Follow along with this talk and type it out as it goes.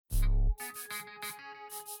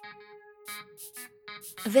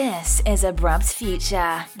This is Abrupt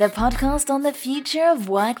Future, the podcast on the future of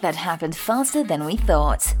work that happened faster than we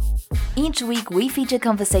thought. Each week, we feature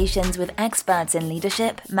conversations with experts in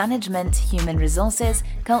leadership, management, human resources,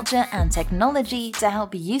 culture, and technology to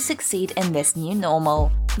help you succeed in this new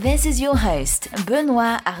normal. This is your host,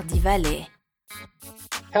 Benoit Hardy-Vallée.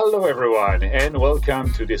 Hello, everyone, and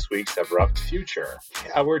welcome to this week's Abrupt Future.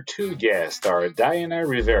 Our two guests are Diana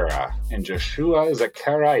Rivera and Joshua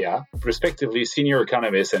Zachariah, respectively senior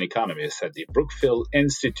economists and economists at the Brookfield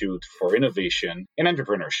Institute for Innovation and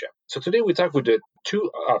Entrepreneurship. So today we talk with the two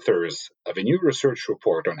authors of a new research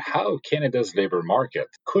report on how Canada's labor market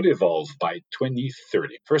could evolve by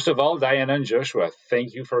 2030. First of all, Diana and Joshua,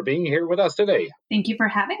 thank you for being here with us today. Thank you for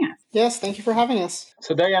having us. Yes, thank you for having us.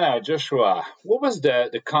 So Diana, Joshua, what was the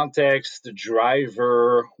context, the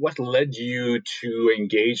driver? What led you to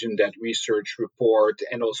engage in that research report?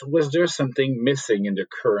 And also, was there something missing in the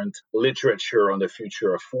current literature on the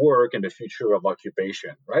future of work and the future of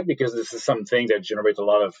occupation, right? Because this is something that generates a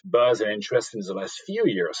lot of buzz and interest in the last few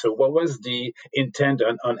years. So what was the intent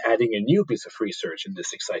on adding a new piece of research in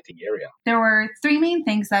this exciting area? There were three main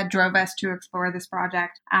things that drove us to explore this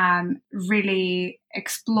project. Really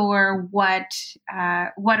explore what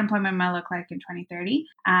employment might look like in 2030.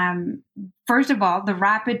 First of all, the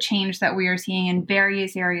rapid change that we are seeing in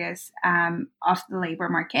various areas of the labor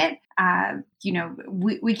market.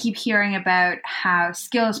 We keep hearing about how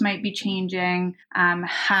skills might be changing,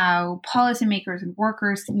 how policymakers and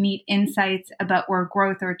workers need insights about where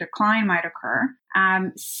growth or decline might occur.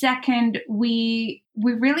 Second, we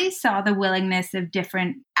really saw the willingness of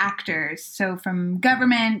different actors, so from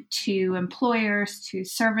government to employers to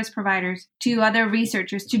service providers to other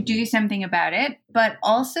researchers to do something about it, but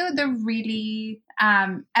also the really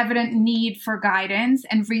evident need for guidance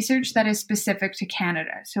and research that is specific to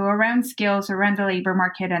Canada. So around skills, around the labor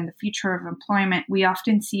market and the future of employment, we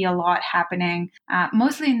often see a lot happening,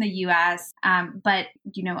 mostly in the US, but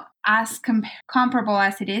as comparable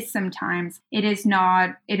as it is sometimes, it is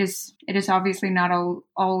obviously not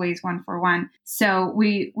always one for one. So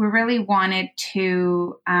we really wanted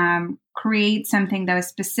to create something that was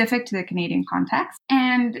specific to the Canadian context.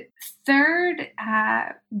 And third,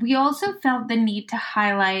 we also felt the need to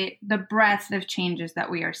highlight the breadth of changes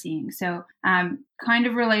that we are seeing. So kind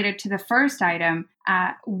of related to the first item,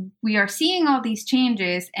 we are seeing all these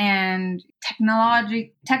changes and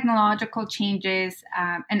technological changes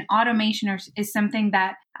and automation is something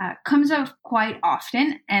that comes up quite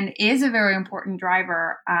often and is a very important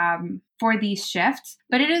driver for these shifts,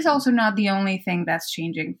 but it is also not the only thing that's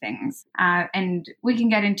changing things. And we can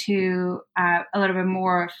get into a little bit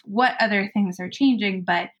more of what other things are changing.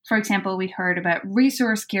 But for example, we heard about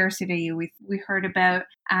resource scarcity. We heard about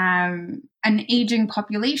an aging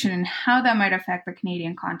population and how that might affect the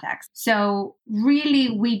Canadian context. So really,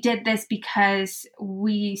 we did this because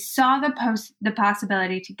we saw the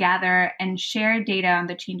possibility to gather and share data on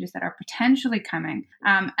the changes that are potentially coming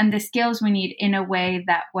and the skills we need in a way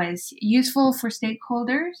that was useful for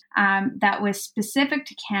stakeholders, that was specific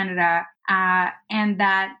to Canada, and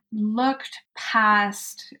that looked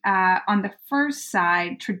past, on the first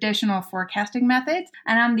side, traditional forecasting methods,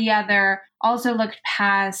 and on the other, also looked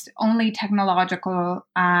past only technological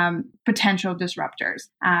potential disruptors.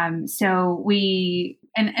 So we,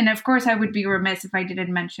 and of course, I would be remiss if I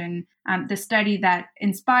didn't mention the study that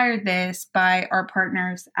inspired this by our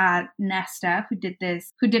partners at Nesta, who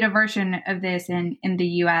did a version of this in the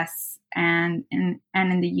US and in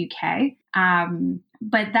the UK.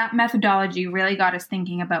 But that methodology really got us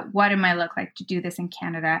thinking about what it might look like to do this in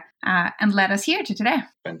Canada and led us here to today.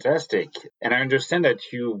 Fantastic. And I understand that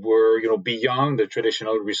you were, beyond the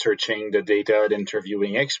traditional researching the data and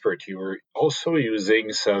interviewing experts, you were also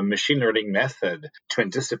using some machine learning method to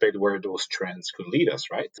anticipate where those trends could lead us,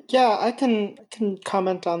 right? Yeah, I can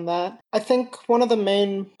comment on that. I think one of the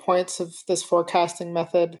main points of this forecasting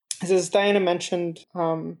method is, as Diana mentioned,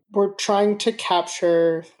 we're trying to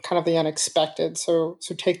capture kind of the unexpected. So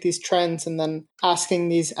take these trends and then asking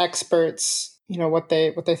these experts, what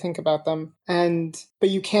they think about them. But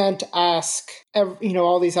you can't ask,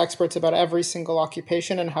 all these experts about every single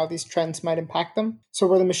occupation and how these trends might impact them. So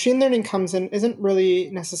where the machine learning comes in isn't really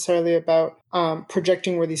necessarily about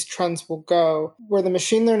projecting where these trends will go. Where the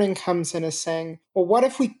machine learning comes in is saying, well, what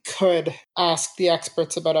if we could ask the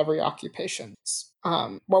experts about every occupation?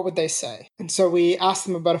 What would they say? And so we asked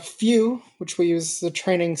them about a few, which we use as a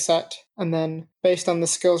training set. And then based on the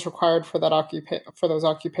skills required for for those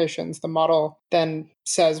occupations, the model then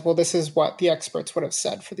says, well, this is what the experts would have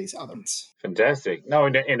said for these others. Fantastic. Now,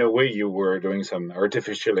 in a way, you were doing some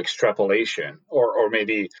artificial extrapolation, or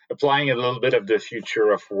maybe applying a little bit of the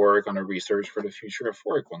future of work on a research for the future of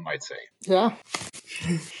work, one might say. Yeah.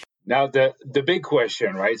 Now, the big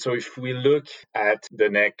question, right? So if we look at the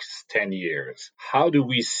next 10 years, how do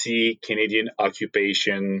we see Canadian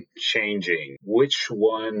occupation changing? Which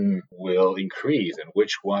one will increase and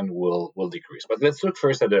which one will decrease? But let's look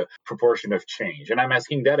first at the proportion of change. And I'm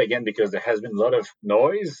asking that again because there has been a lot of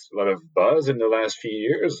noise, a lot of buzz in the last few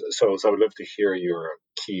years. So I would love to hear your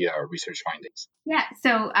key research findings. Yeah,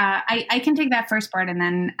 so I can take that first part, and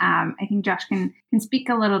then I think Josh can speak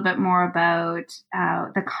a little bit more about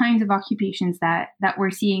the kinds of occupations that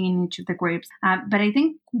we're seeing in each of the groups. But I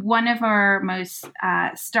think one of our most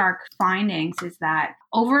stark findings is that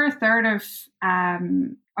over a third of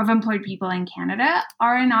employed people in Canada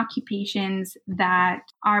are in occupations that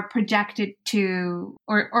are projected to,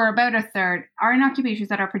 or about a third are in occupations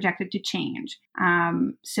that are projected to change.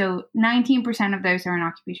 So 19% of those are in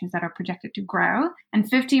occupations that are projected to grow, and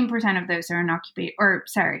 15% of those are in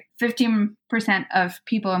 15% of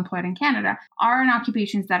people employed in Canada are in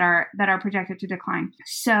occupations that are projected to decline.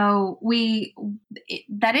 So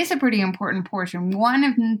that is a pretty important portion. 1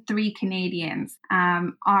 of 3 Canadians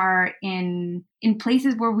are in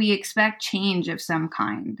places where we expect change of some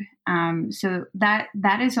kind. So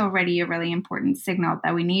that is already a really important signal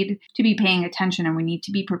that we need to be paying attention, and we need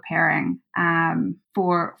to be preparing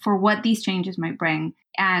for what these changes might bring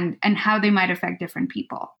and how they might affect different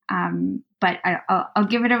people. But I'll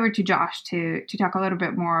give it over to Josh to talk a little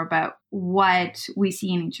bit more about what we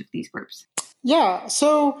see in each of these groups. Yeah,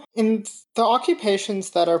 so in the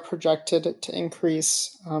occupations that are projected to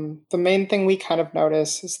increase, the main thing we kind of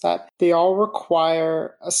notice is that they all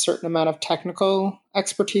require a certain amount of technical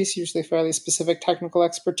expertise, usually fairly specific technical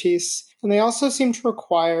expertise. And they also seem to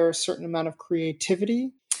require a certain amount of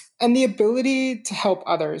creativity and the ability to help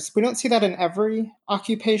others. We don't see that in every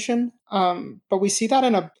occupation, but we see that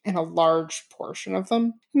in a large portion of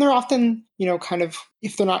them. And they're often, kind of,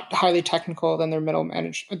 if they're not highly technical, then they're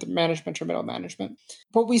management or middle management.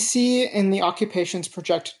 What we see in the occupations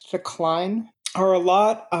projected to decline are a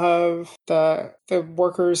lot of the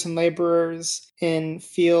workers and laborers in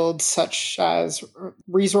fields such as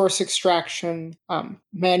resource extraction,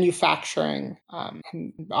 manufacturing,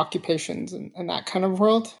 and occupations and that kind of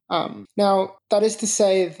world. Now, that is to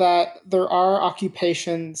say that there are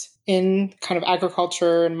occupations in kind of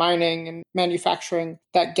agriculture and mining and manufacturing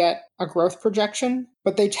that get a growth projection,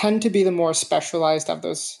 but they tend to be the more specialized of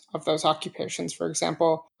those occupations. For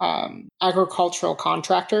example, agricultural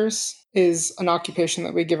contractors is an occupation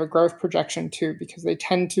that we give a growth projection to because they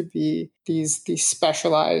tend to be these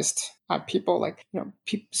specialized people, like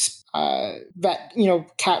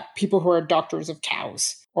people who are doctors of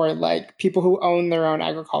cows, or like people who own their own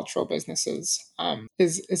agricultural businesses.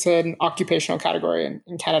 Is an occupational category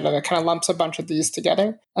in Canada that kind of lumps a bunch of these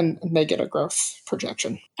together, and they get a growth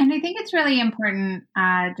projection. And I think it's really important,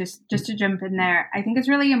 just to jump in there, I think it's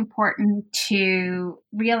really important to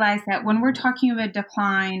realize that when we're talking about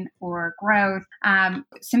decline or growth,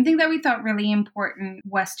 something that we thought really important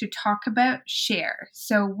was to talk about share.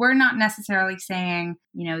 So we're not necessarily saying,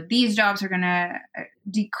 these jobs are going to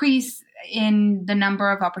decrease in the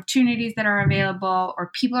number of opportunities that are available,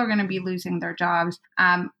 or people are going to be losing their jobs.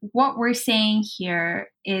 What we're saying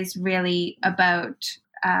here is really about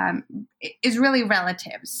is really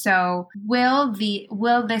relative. So will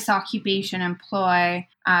this occupation employ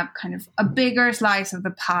kind of a bigger slice of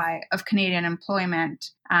the pie of Canadian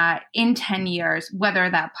employment in 10 years, whether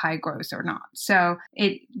that pie grows or not? So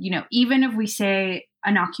even if we say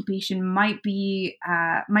an occupation might be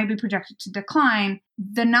projected to decline,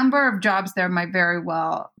 the number of jobs there might very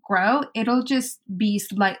well grow. It'll just be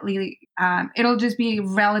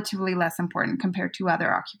relatively less important compared to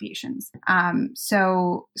other occupations.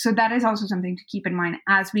 So that is also something to keep in mind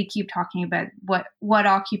as we keep talking about what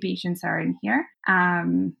occupations are in here,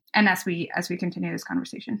 and as we continue this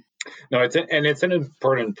conversation. No, it's an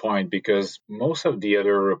important point because most of the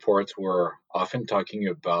other reports were often talking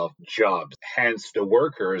about jobs, hence the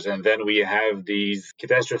workers, and then we have these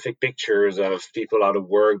catastrophic pictures of people out of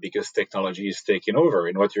work because technology is taking over.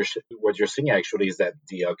 And what you're seeing actually is that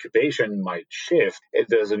the occupation might shift. It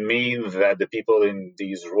doesn't mean that the people in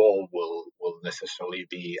these roles will necessarily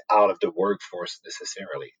be out of the workforce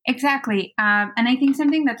necessarily. Exactly, and I think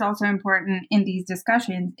something that's also important in these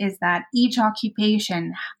discussions is that each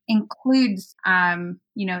occupation includes,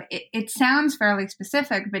 it sounds fairly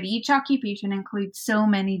specific, but each occupation includes so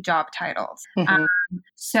many job titles. Mm-hmm.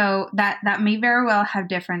 So that may very well have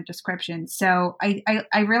different descriptions. So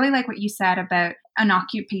I really like what you said about an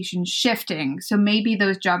occupation shifting. So maybe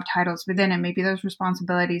those job titles within it, maybe those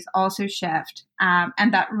responsibilities also shift,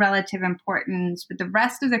 and that relative importance with the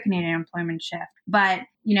rest of the Canadian employment shift. But,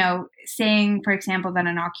 saying, for example, that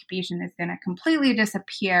an occupation is going to completely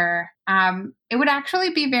disappear, it would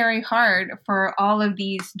actually be very hard for all of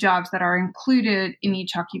these jobs that are included in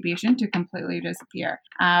each occupation to completely disappear.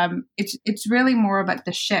 It's really more about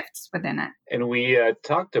the shifts within it. And we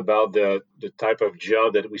talked about the type of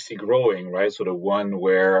job that we see growing, right? So the one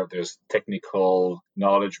where there's technical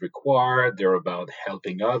knowledge required, they're about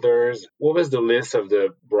helping others. What was the list of the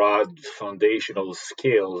broad foundational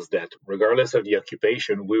skills that, regardless of the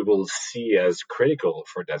occupation, we will see as critical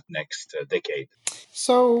for that next decade?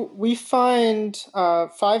 So we find 5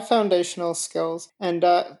 foundational skills. And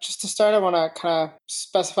just to start, I want to kind of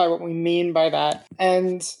specify what we mean by that.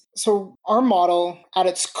 And so our model at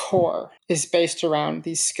its core is based around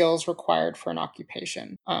these skills required for an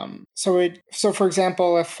occupation. So for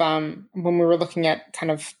example, if when we were looking at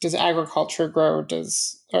kind of does agriculture grow, or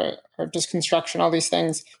does construction, all these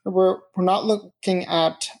things, we're not looking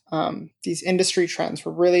at these industry trends.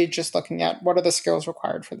 We're really just looking at what are the skills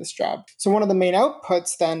required for this job. So one of the main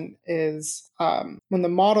outputs then is when the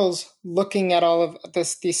model's looking at all of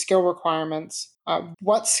these skill requirements,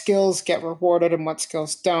 what skills get rewarded and what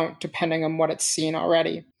skills don't, depending on what it's seen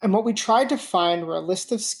already. And what we tried to find were a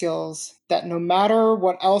list of skills that no matter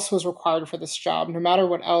what else was required for this job, no matter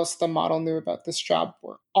what else the model knew about this job,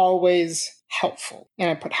 were always helpful. And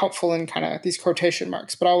I put helpful in kind of these quotation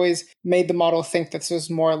marks, but always made the model think that this was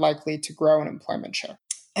more likely to grow an employment share.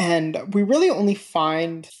 And we really only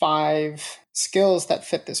find 5 skills that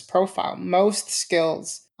fit this profile. Most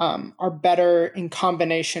skills are better in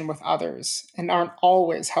combination with others and aren't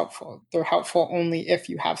always helpful. They're helpful only if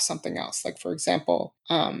you have something else. Like, for example,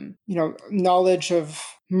 knowledge of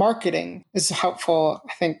marketing is helpful,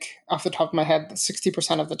 I think, off the top of my head,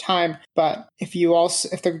 60% of the time. But if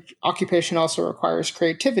the occupation also requires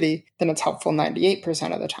creativity, then it's helpful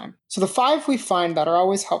 98% of the time. So the 5 we find that are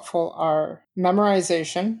always helpful are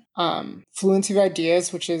memorization, fluency of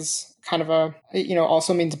ideas, which is kind of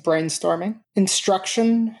also means brainstorming,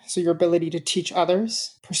 instruction, so your ability to teach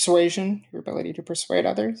others, persuasion, your ability to persuade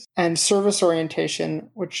others, and service orientation,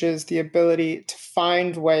 which is the ability to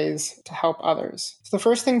find ways to help others. So the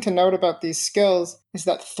first thing to note about these skills is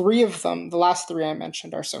that 3 of them, the last 3 I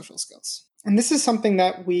mentioned, are social skills. And this is something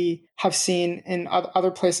that we have seen in other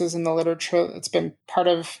places in the literature. It's been part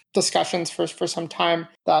of discussions for some time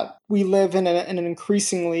that we live in an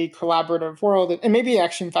increasingly collaborative world. And maybe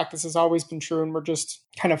actually, in fact, this has always been true and we're just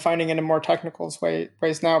kind of finding it in more technical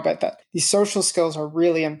ways now, but that these social skills are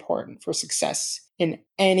really important for success in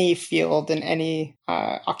any field, in any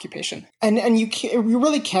occupation. And you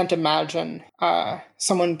really can't imagine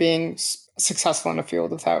someone being successful in a field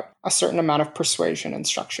without a certain amount of persuasion,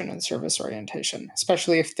 instruction, and service orientation,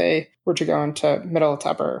 especially if they were to go into middle to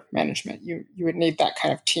upper management. You would need that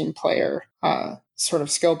kind of team player sort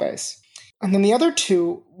of skill base. And then the other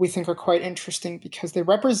 2 we think are quite interesting because they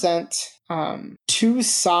represent 2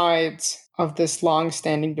 sides of this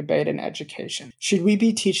long-standing debate in education. Should we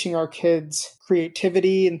be teaching our kids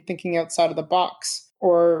creativity and thinking outside of the box,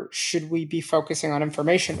 or should we be focusing on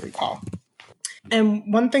information recall?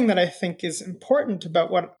 And one thing that I think is important about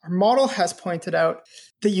what our model has pointed out,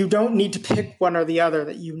 that you don't need to pick one or the other,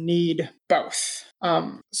 that you need both.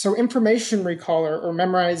 So information recall or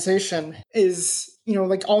memorization is,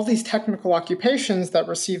 like all these technical occupations that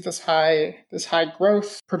receive this high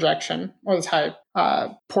growth projection, or this high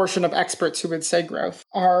portion of experts who would say growth,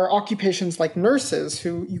 are occupations like nurses,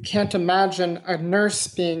 who you can't imagine a nurse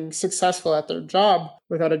being successful at their job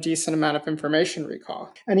without a decent amount of information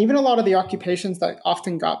recall. And even a lot of the occupations that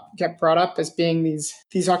often get brought up as being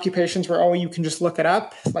these occupations where, you can just look it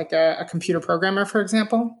up, like a computer programmer, for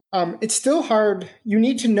example. It's still hard. You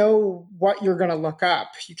need to know what you're going to look up.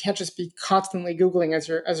 You can't just be constantly Googling as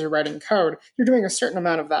you're writing code. You're doing a certain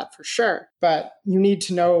amount of that for sure, but you need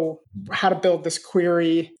to know how to build this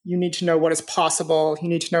query. You need to know what is possible. You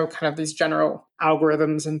need to know kind of these general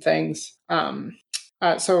algorithms and things.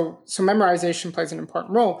 So memorization plays an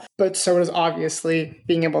important role, but so does obviously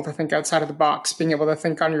being able to think outside of the box, being able to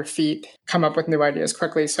think on your feet, come up with new ideas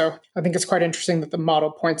quickly. So I think it's quite interesting that the model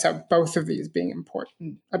points out both of these being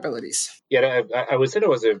important abilities. Yeah, I would say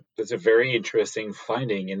that's a very interesting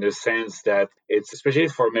finding in the sense that it's, especially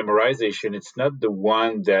for memorization, it's not the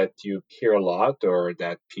one that you hear a lot or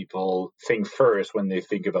that people think first when they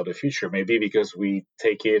think about the future. Maybe because we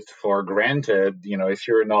take it for granted. If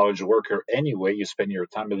you're a knowledge worker anyway, you spend your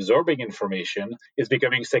time absorbing information is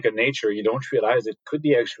becoming second nature. You don't realize it could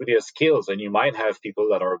be actually a skills, and you might have people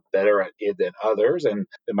that are better at it than others, and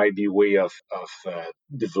there might be a way of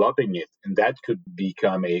developing it, and that could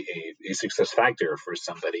become a success factor for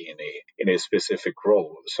somebody in a specific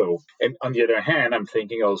role. So, and on the other hand, I'm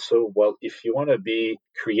thinking also, well, if you want to be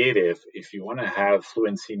creative, if you want to have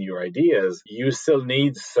fluency in your ideas, you still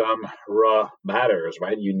need some raw matters,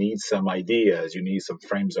 right? You need some ideas, you need some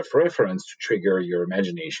frames of reference to trigger your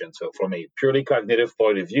imagination. So from a purely cognitive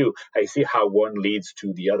point of view, I see how one leads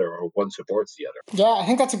to the other, or one supports the other. Yeah, I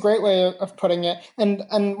think that's a great way of putting it.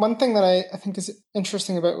 And one thing that I think is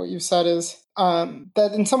interesting about what you said is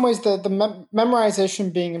that in some ways the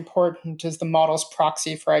memorization being important is the model's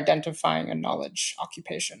proxy for identifying a knowledge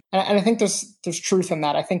occupation. And I think there's truth in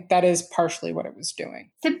that. I think that is partially what it was doing.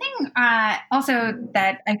 Something also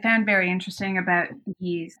that I found very interesting about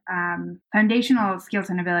these foundational skills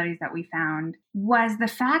and abilities that we found was the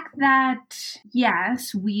fact that,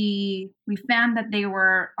 yes, we found that they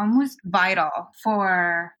were almost vital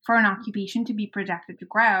for an occupation to be projected to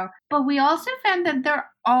grow, but we also found that they're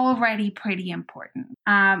already pretty important,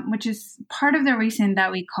 which is part of the reason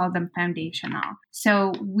that we call them foundational.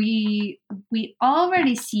 So we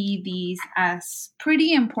already see these as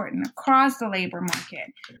pretty important across the labor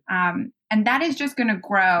market. And that is just going to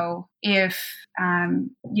grow if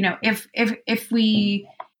certain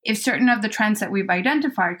of the trends that we've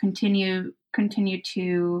identified continue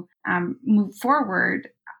to move forward.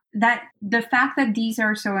 That the fact that these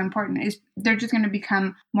are so important is they're just going to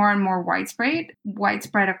become more and more widespread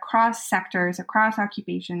across sectors, across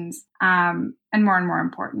occupations, and more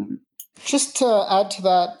important. Just to add to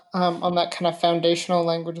that, on that kind of foundational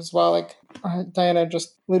language as well, like Diana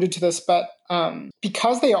just alluded to this, but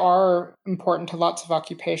because they are important to lots of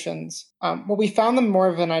occupations, what we found them more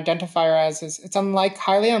of an identifier as is it's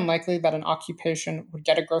highly unlikely that an occupation would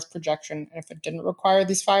get a growth projection if it didn't require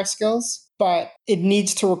these 5 skills, but it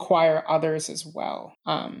needs to require others as well.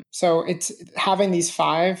 So it's having these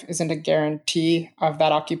 5 isn't a guarantee of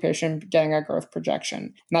that occupation getting a growth projection.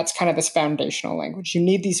 And that's kind of this foundational language. You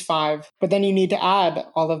need these 5, but then you need to add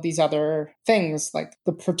all of these other things like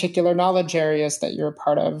the particular knowledge areas that you're a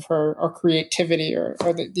part of, or creativity, or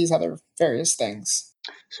these other various things.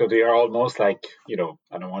 So they are almost like, I don't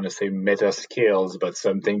want to say meta skills, but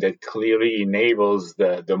something that clearly enables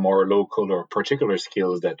the more local or particular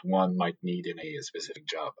skills that one might need in a specific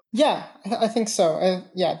job. Yeah, I think so.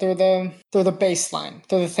 They're the baseline.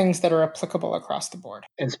 They're the things that are applicable across the board.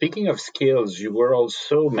 And speaking of skills, you were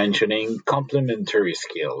also mentioning complementary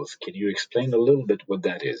skills. Can you explain a little bit what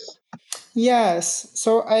that is? Yes.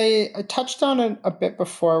 So I touched on it a bit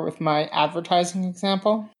before with my advertising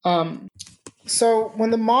example. So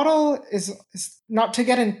when the model is not to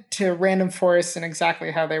get into random forests and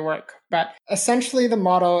exactly how they work, but essentially the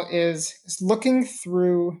model is looking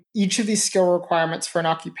through each of these skill requirements for an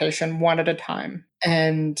occupation one at a time,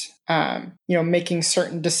 and making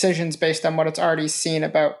certain decisions based on what it's already seen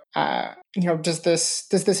about. Does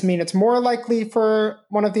this mean it's more likely for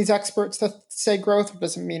one of these experts to say growth, or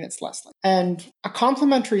does it mean it's less likely? And the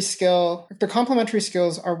complementary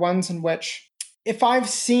skills are ones in which if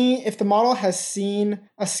the model has seen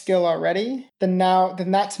a skill already, then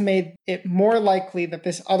that's made it more likely that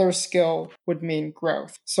this other skill would mean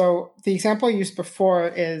growth. So the example I used before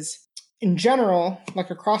is, in general, like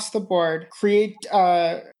across the board,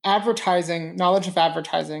 advertising, knowledge of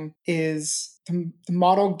advertising is the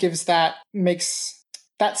model makes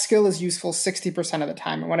that skill is useful 60% of the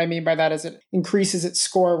time. And what I mean by that is it increases its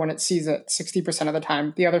score when it sees it 60% of the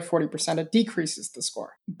time. The other 40%, it decreases the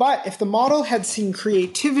score. But if the model had seen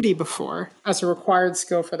creativity before as a required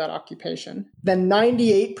skill for that occupation, then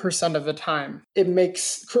 98% of the time, it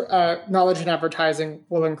makes knowledge in advertising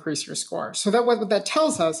will increase your score. So that what that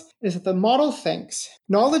tells us is that the model thinks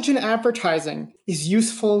knowledge in advertising is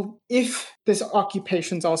useful if this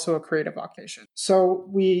occupation is also a creative occupation. So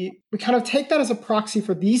we kind of take that as a proxy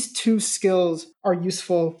for these 2 skills are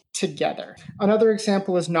useful together. Another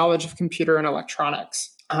example is knowledge of computer and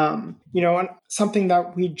electronics. Something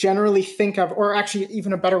that we generally think of, or actually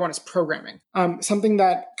even a better one is programming. Something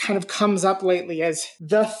that kind of comes up lately as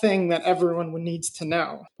the thing that everyone needs to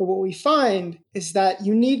know. But what we find is that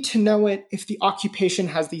you need to know it if the occupation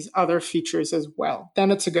has these other features as well. Then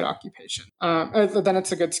it's a good occupation. Then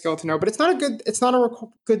it's a good skill to know. But it's not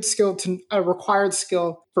a required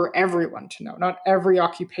skill for everyone to know. Not every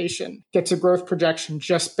occupation gets a growth projection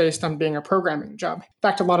just based on being a programming job. In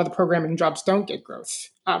fact, a lot of the programming jobs don't get growth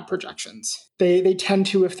projections. They tend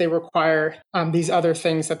to if they require these other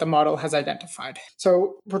things that the model has identified.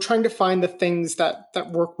 So we're trying to find the things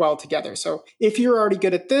that work well together. So if you're already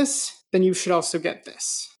good at this, then you should also get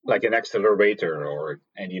this. Like an accelerator or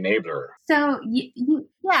an enabler. So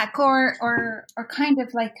or kind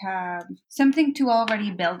of like something to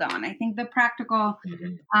already build on. I think the practical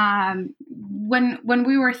when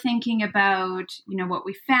we were thinking about what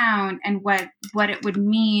we found and what it would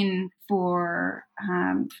mean for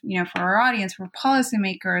for our audience, for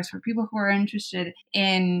policymakers, for people who are interested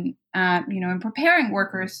in in preparing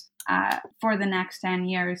workers for the next 10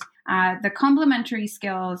 years, the complementary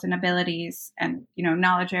skills and abilities and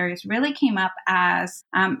knowledge areas really came up as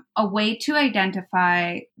a way to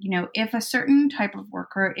identify if a certain type of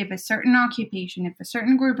worker, if a certain occupation, if a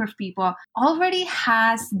certain group of people already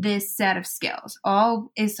has this set of skills,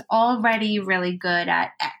 is already really good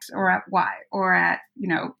at X or at Y or at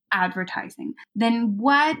advertising, then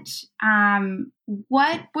what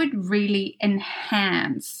would really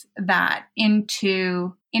enhance that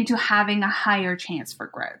into having a higher chance for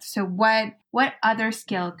growth? So what other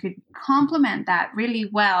skill could complement that really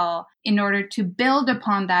well in order to build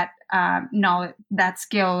upon that knowledge, that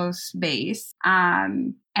skills base,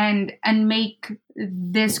 and make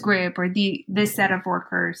this group or this set of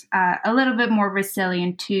workers a little bit more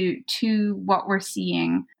resilient to what we're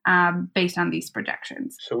seeing based on these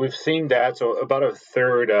projections. So we've seen that. So about a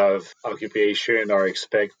third of occupation are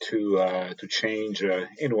expected to change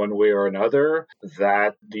in one way or another.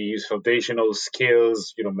 That these foundational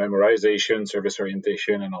skills, memorization, service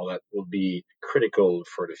orientation, and all that will be critical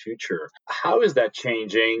for the future. How is that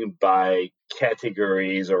changing by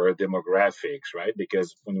categories or demographics, right?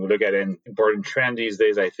 Because when we look at an important trend these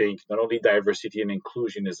days, I think not only diversity and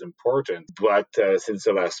inclusion is important, but since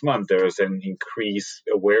the last month, there's an increased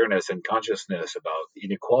awareness and consciousness about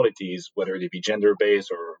inequalities, whether they be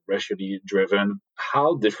gender-based or racially driven.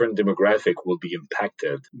 How different demographic will be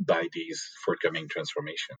impacted by these forthcoming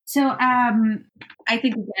transformations? So I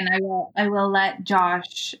think, again, I will let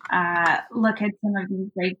Josh look at some of these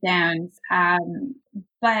breakdowns.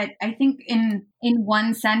 But I think in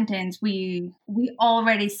one sentence, we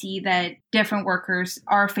already see that different workers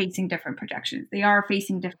are facing different projections. They are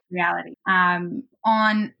facing different reality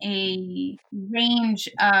on a range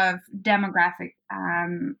of demographic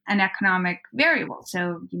and economic variables.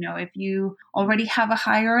 So, if you already have a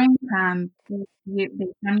higher income,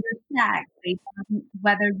 based on your sex, based on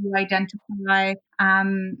whether you identify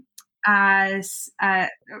as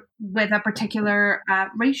with a particular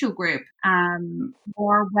racial group,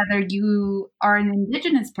 or whether you are an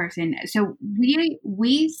Indigenous person. So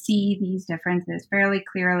we see these differences fairly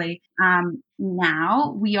clearly.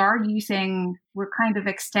 Now we're kind of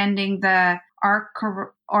extending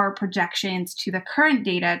our projections to the current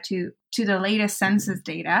data, to the latest census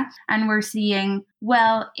data, and we're seeing,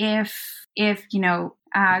 well, if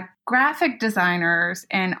graphic designers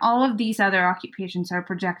and all of these other occupations are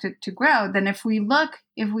projected to grow, then if we look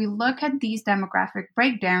at these demographic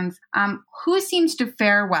breakdowns, who seems to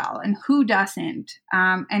fare well and who doesn't,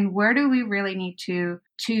 and where do we really need to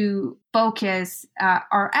focus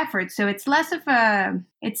our efforts? So it's less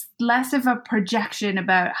of a projection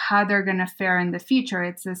about how they're going to fare in the future.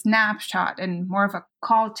 It's a snapshot and more of a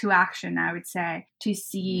call to action, I would say, to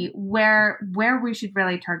see where we should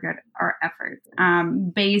really target our efforts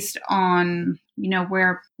based on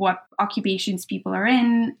what occupations people are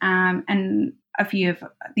in, and a few of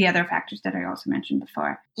the other factors that I also mentioned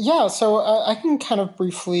before. Yeah, so I can kind of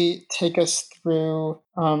briefly take us through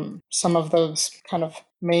some of those kind of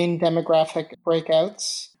main demographic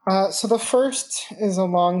breakouts. So the first is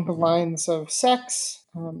along the lines of sex.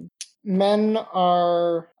 Men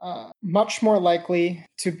are much more likely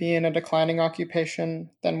to be in a declining occupation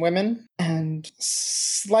than women, and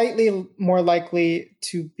slightly more likely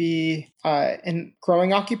to be in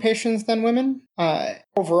growing occupations than women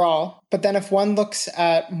overall. But then if one looks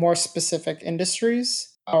at more specific industries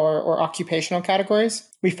or occupational categories,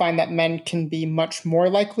 we find that men can be much more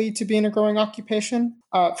likely to be in a growing occupation.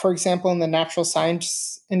 For example, in the natural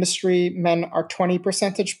science industry, men are 20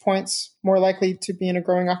 percentage points more likely to be in a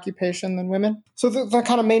growing occupation than women. So the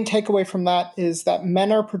kind of main takeaway from that is that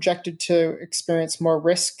men are projected to experience more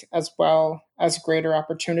risk as well as greater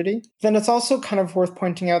opportunity. Then it's also kind of worth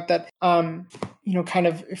pointing out that, kind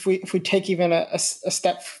of if we take even a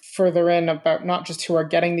step further in about not just who are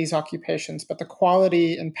getting these occupations, but the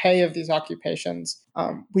quality and pay of these occupations,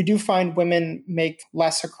 we do find women make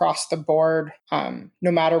less across the board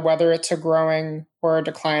no matter whether it's a growing or a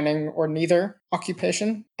declining or neither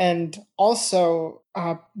occupation. And also,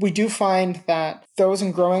 we do find that those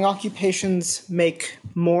in growing occupations make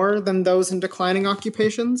more than those in declining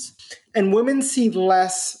occupations. And women see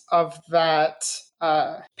less of that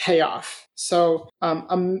payoff. So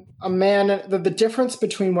a man, the difference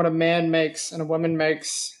between what a man makes and a woman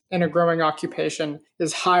makes in a growing occupation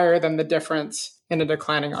is higher than the difference in a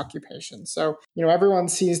declining occupation. So, everyone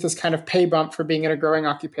sees this kind of pay bump for being in a growing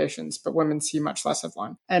occupations, but women see much less of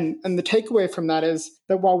one. And the takeaway from that is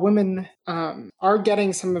that while women are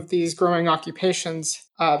getting some of these growing occupations,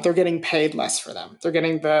 they're getting paid less for them. They're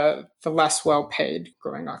getting the less well-paid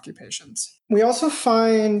growing occupations. We also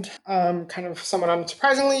find, kind of somewhat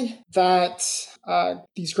unsurprisingly, that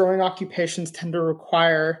these growing occupations tend to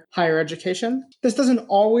require higher education. This doesn't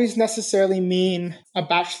always necessarily mean a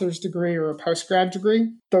bachelor's degree or a postgrad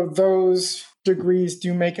degree, though those degrees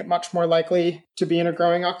do make it much more likely to be in a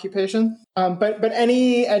growing occupation. But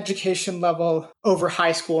any education level over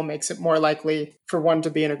high school makes it more likely for one to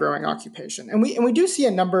be in a growing occupation. And we do see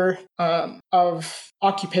a number of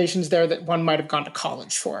occupations there that one might have gone to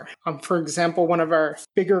college for. For example, one of our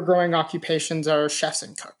bigger growing occupations are chefs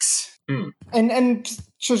and cooks. And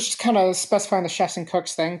just kind of specifying the chefs and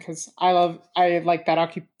cooks thing, because I like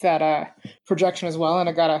that projection as well, and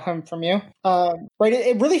I got a hum from you. Right,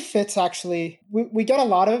 it really fits actually. We get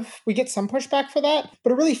some pushback for that,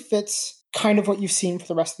 but it really fits kind of what you've seen for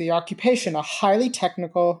the rest of the occupation, a highly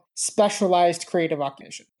technical, specialized creative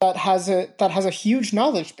occupation that has a huge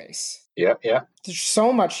knowledge base. Yeah. There's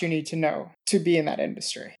so much you need to know to be in that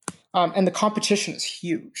industry. And the competition is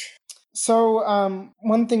huge. So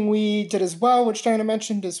one thing we did as well, which Diana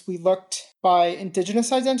mentioned, is we looked by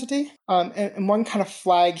Indigenous identity. And one kind of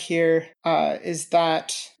flag here is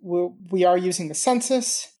that we are using the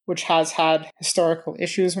census, which has had historical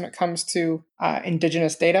issues when it comes to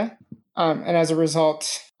Indigenous data. And as a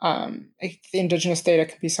result, the Indigenous data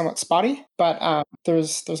can be somewhat spotty, but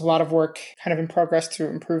there's a lot of work kind of in progress to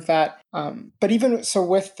improve that. But even so,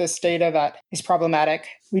 with this data that is problematic,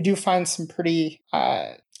 we do find some pretty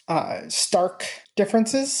stark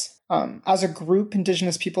differences. As a group,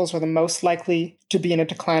 Indigenous peoples are the most likely to be in a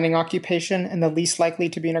declining occupation and the least likely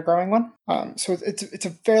to be in a growing one. So it's a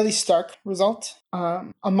fairly stark result.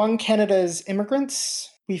 Among Canada's immigrants,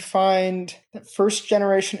 we find that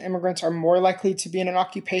first-generation immigrants are more likely to be in an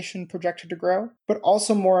occupation projected to grow, but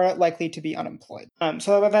also more likely to be unemployed.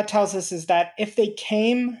 So what that tells us is that if they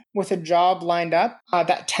came with a job lined up,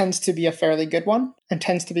 that tends to be a fairly good one and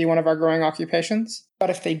tends to be one of our growing occupations. But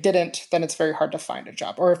if they didn't, then it's very hard to find a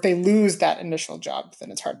job. Or if they lose that initial job,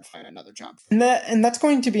 then it's hard to find another job. And that's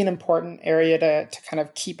going to be an important area to kind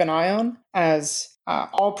of keep an eye on, as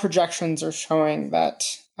all projections are showing that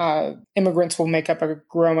immigrants will make up a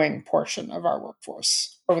growing portion of our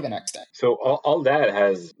workforce over the next decade. So all that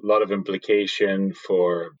has a lot of implication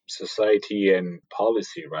for society and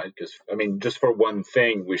policy, right? Because, just for one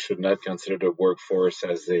thing, we should not consider the workforce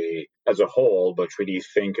as a whole, but really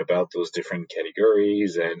think about those different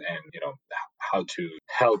categories and how to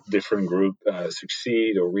help different groups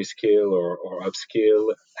succeed or reskill or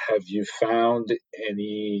upskill. Have you found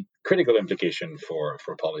any critical implication for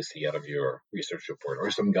policy out of your research report, or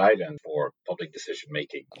some guidance for public decision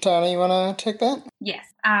making? Tana, you want to take that? Yes,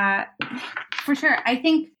 for sure. I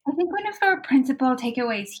think one of our principal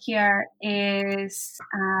takeaways here is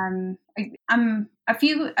a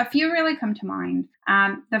few really come to mind.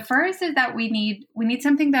 The first is that we need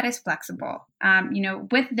something that is flexible.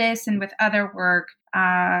 With this and with other work,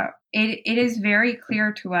 it is very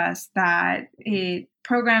clear to us that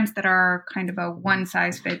programs that are kind of a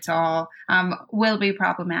one-size-fits-all will be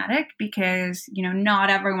problematic because not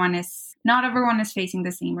everyone is facing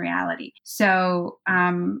the same reality. So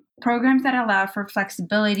programs that allow for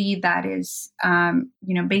flexibility that is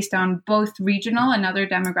based on both regional and other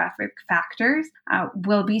demographic factors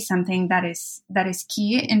will be something that is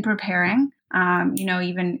key in preparing.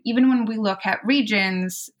 Even when we look at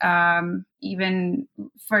regions, even,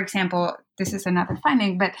 for example, this is another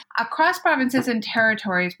finding, but across provinces and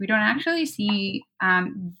territories, we don't actually see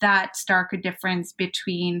that stark a difference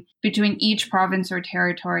between each province or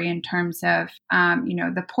territory in terms of,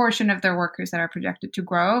 the portion of their workers that are projected to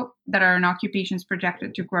grow, that are in occupations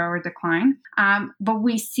projected to grow or decline. But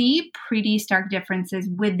we see pretty stark differences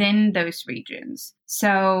within those regions.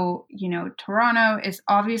 So, Toronto is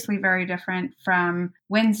obviously very different from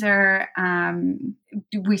Windsor.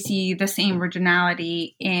 We see the same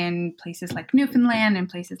regionality in places like Newfoundland and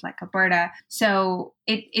places like Alberta. So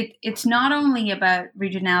it's not only about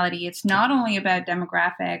regionality. It's not only about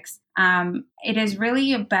demographics. It is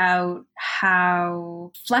really about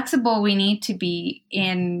how flexible we need to be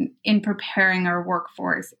in preparing our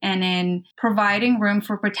workforce and in providing room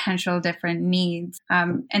for potential different needs.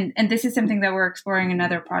 And this is something that we're exploring in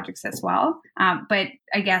other projects as well. But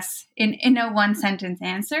I guess in a one sentence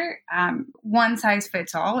answer, one size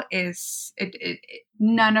fits all is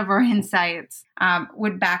none of our insights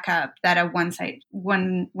would back up that a one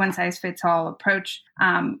size fits all approach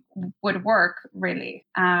would work really.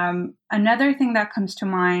 Another thing that comes to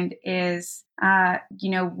mind is,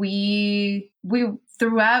 we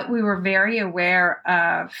throughout we were very aware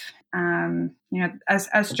of,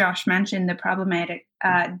 as Josh mentioned, the problematic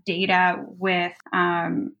data with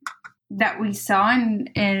that we saw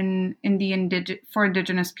in the for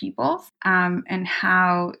Indigenous peoples, and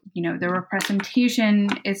how the representation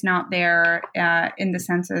is not there in the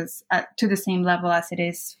census to the same level as it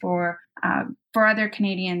is for other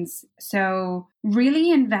Canadians. So really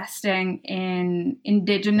investing in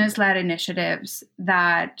Indigenous-led initiatives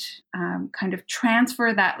that kind of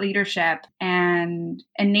transfer that leadership and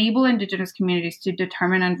enable Indigenous communities to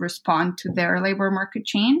determine and respond to their labor market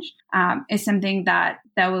change is something that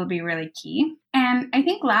will be really key. And I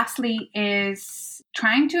think lastly is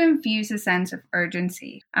trying to infuse a sense of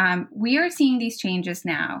urgency. We are seeing these changes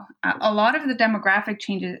now. A lot of the demographic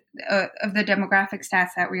changes of the demographic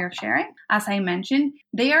stats that we are sharing, as I mentioned,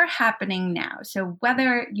 they are happening now. So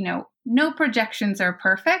whether, no projections are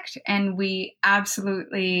perfect, and we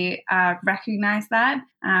absolutely recognize that.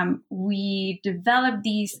 We develop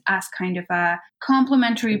these as kind of a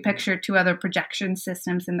complementary picture to other projection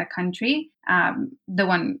systems in the country. The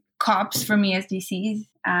one COPS from ESDC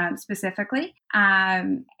specifically,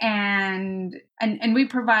 and we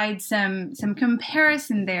provide some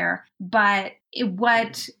comparison there. But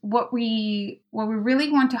what we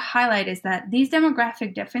really want to highlight is that these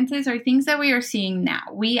demographic differences are things that we are seeing now.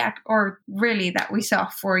 That we saw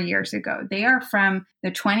 4 years ago. They are from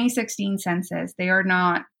the 2016 census. They are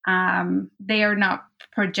not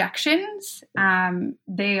projections.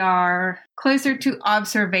 They are closer to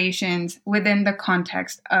observations within the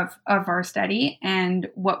context of our study and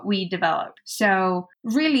what we developed. So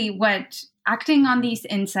really acting on these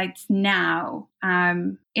insights now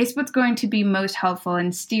is what's going to be most helpful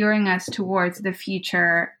in steering us towards the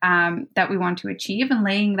future that we want to achieve, and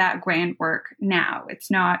laying that groundwork now. It's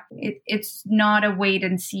not a wait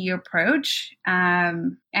and see approach,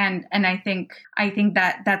 and I think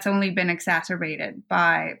that that's only been exacerbated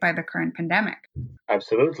by the current pandemic.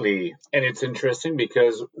 Absolutely. And it's interesting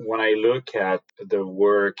because when I look at the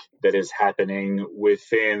work that is happening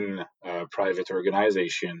within a private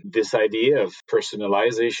organization, this idea of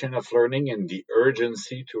personalization of learning and the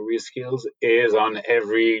urgency to reskills is on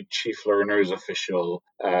every chief learning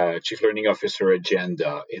officer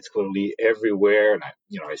agenda. It's clearly everywhere. And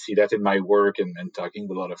I see that in my work and talking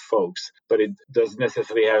with a lot of folks, but it doesn't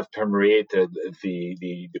necessarily have permeated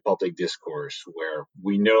the public discourse, where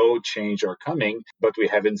we know change are coming, but we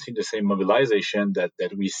haven't seen the same mobilization that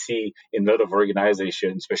we see in a lot of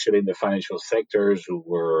organizations, especially in the financial sectors, who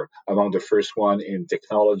were among the first one in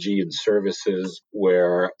technology and services,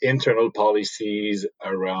 where internal policies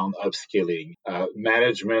around upskilling,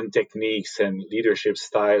 management techniques and leadership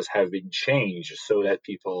styles have been changed so that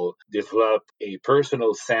people develop a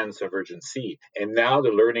personal sense of urgency. And now the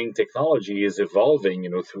learning technology is evolving,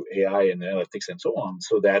 through AI and analytics and so on,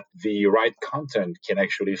 so that the right content can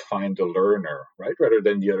actually find the learner, right? Rather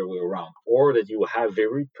than the other way around, or that you have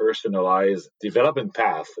very personalized development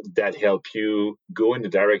path that help you go in the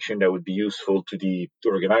direction that would be useful to the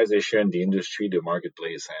organization, the industry, the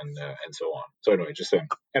marketplace, and so on. So anyway, just an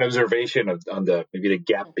observation on maybe the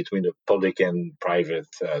gap between the public and private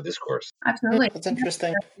discourse. Absolutely, that's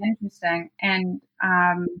interesting. That's interesting, and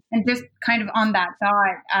just kind of on that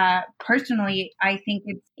thought, personally, I think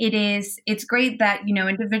it's great that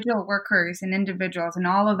individual workers and individuals and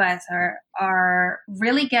all of us are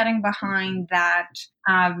really getting behind that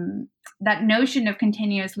notion of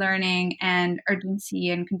continuous learning and urgency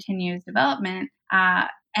and continuous development.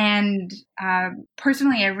 And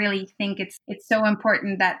personally, I really think it's so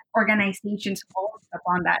important that organizations hold up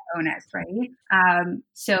on that onus, right?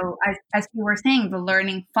 So as you were saying,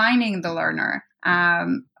 finding the learner,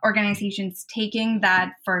 organizations taking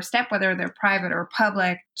that first step, whether they're private or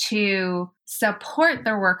public, to support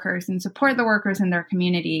their workers and support the workers in their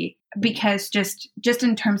community. Because just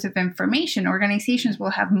in terms of information, organizations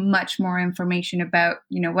will have much more information about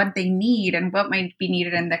what they need and what might be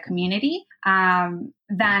needed in the community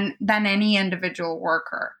than any individual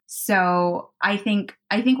worker. So I think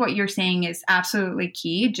what you're saying is absolutely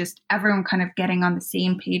key. Just everyone kind of getting on the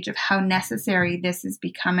same page of how necessary this is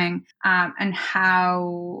becoming, and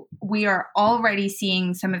how we are already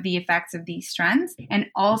seeing some of the effects of these trends, and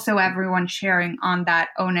also everyone sharing on that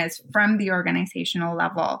onus from the organizational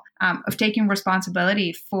level of taking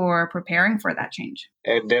responsibility for preparing for that change.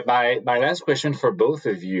 And then my last question for both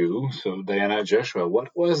of you, so Diana, Joshua, what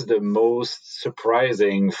was the most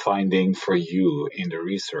surprising finding for you in the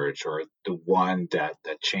research, or the one that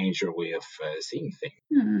changed your way of seeing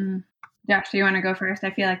things? Josh, do you want to go first?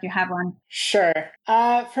 I feel like you have one. Sure.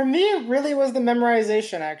 For me, it really was the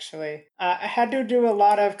memorization, actually. I had to do a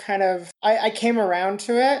lot of I came around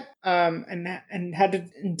to it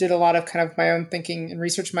and did a lot of kind of my own thinking and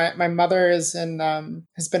research. My mother has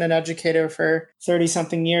been an educator for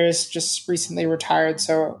 30-something years, just recently retired.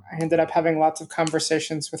 So I ended up having lots of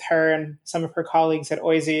conversations with her and some of her colleagues at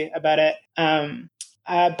OISE about it.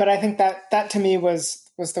 But I think that to me was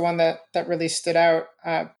the one that really stood out,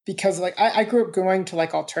 because I grew up going to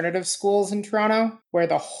alternative schools in Toronto, where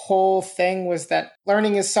the whole thing was that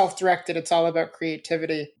learning is self-directed. It's all about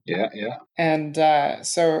creativity. Yeah. And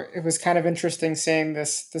so it was kind of interesting seeing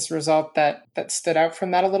this result that stood out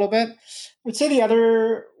from that a little bit. I would say the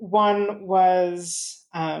other one was,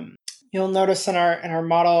 you'll notice in our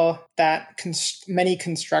model that many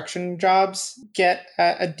construction jobs get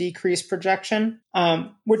a decreased projection,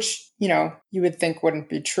 which, you would think wouldn't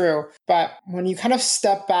be true. But when you kind of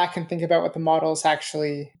step back and think about what the model is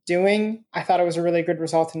actually doing, I thought it was a really good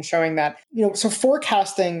result in showing that, so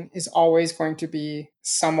forecasting is always going to be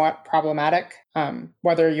somewhat problematic,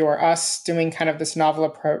 whether you're us doing kind of this novel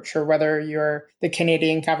approach, or whether you're the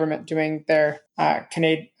Canadian government doing their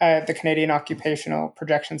the Canadian Occupational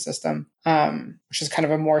Projection System, which is kind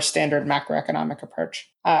of a more standard macroeconomic approach.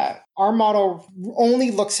 Our model only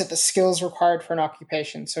looks at the skills required for an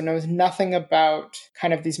occupation, so knows nothing about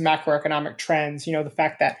kind of these macroeconomic trends, the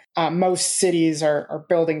fact that most cities are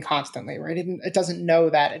building constantly, right? It doesn't know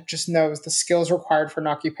that. It just knows the skills required for an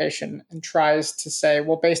occupation and tries to say,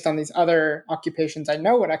 well, based on these other occupations, I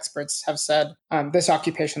know what experts have said, this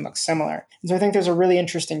occupation looks similar. And so I think there's a really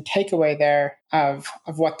interesting takeaway there of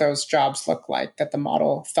what those jobs look like, that the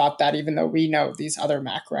model thought that, even though we know these other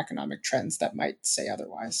macroeconomic trends that might say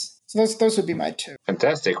otherwise. So those would be my two.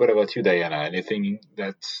 Fantastic. What about you, Diana? Anything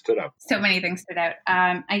that stood up? So many things stood out.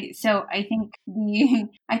 I think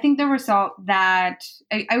the result that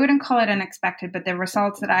I wouldn't call it unexpected, but the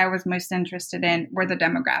results that I was most interested in were the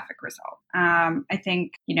demographic result. I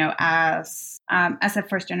think, as a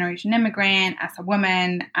first generation immigrant, as a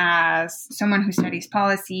woman, as someone who studies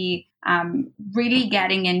policy, really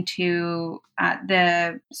getting into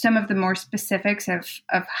some of the more specifics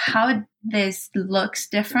of how this looks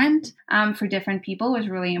different for different people was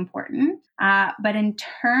really important. But in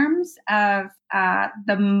terms of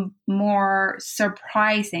the more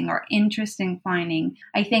surprising or interesting finding,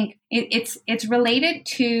 I think it's related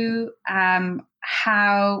to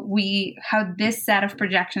how this set of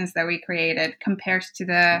projections that we created compares to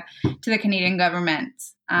the Canadian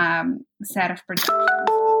government's set of projections.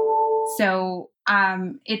 So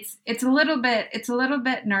it's a little bit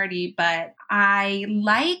nerdy, but I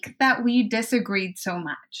like that we disagreed so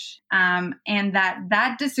much, and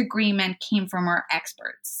that disagreement came from our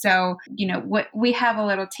experts. So what we have a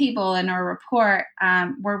little table in our report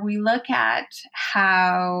where we look at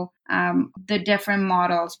how the different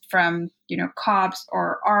models from COBS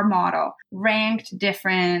or our model ranked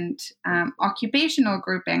different occupational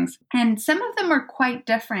groupings, and some of them are quite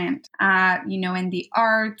different. In the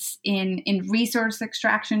arts, in resource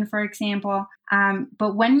extraction, for example.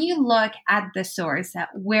 But when you look at the source, at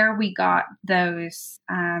where we got those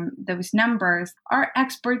numbers, our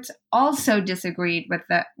experts also disagreed with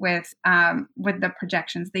the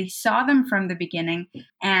projections. They saw them from the beginning,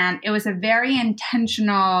 and it was a very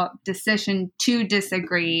intentional decision to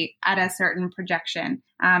disagree at a certain projection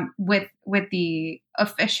with the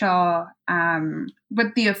official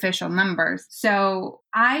numbers. So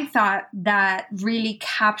I thought that really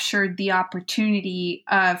captured the opportunity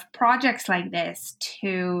of projects like this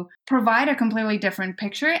to provide a completely different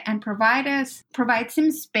picture and provide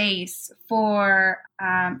some space for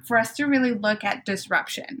us to really look at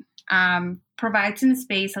disruption. Provide some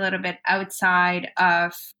space a little bit outside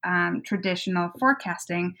of traditional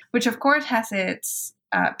forecasting, which of course has its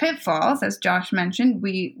pitfalls. As Josh mentioned,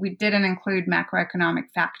 we didn't include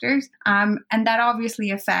macroeconomic factors, and that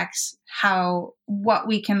obviously affects what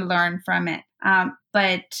we can learn from it.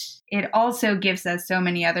 But it also gives us so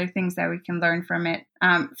many other things that we can learn from it,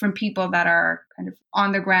 from people that are kind of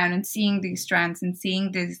on the ground and seeing these trends and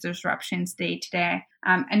seeing these disruptions day to day.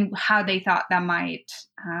 and how they thought that might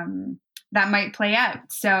play out.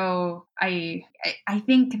 So I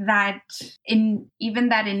think that in even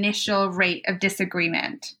that initial rate of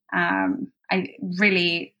disagreement, I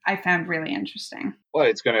found really interesting. Well,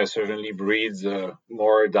 it's going to certainly breed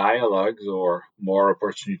more dialogues or more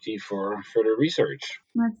opportunity for further research.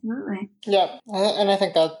 Absolutely. Yeah, and I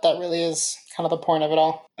think that really is kind of the point of it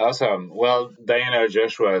all. Awesome. Well, Diana,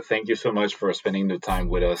 Joshua, thank you so much for spending the time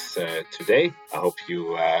with us today. I hope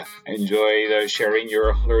you enjoyed sharing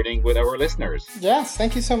your learning with our listeners. Yes,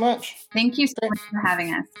 thank you so much. Thank you so much for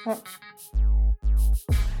having us. Yep.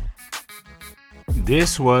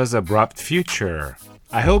 This was Abrupt Future.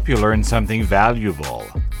 I hope you learned something valuable.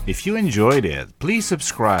 If you enjoyed it, please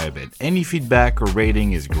subscribe, and any feedback or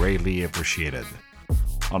rating is greatly appreciated.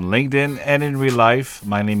 On LinkedIn and in real life,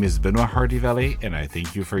 my name is Benoit Hardy-Vallée, and I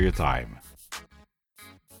thank you for your time.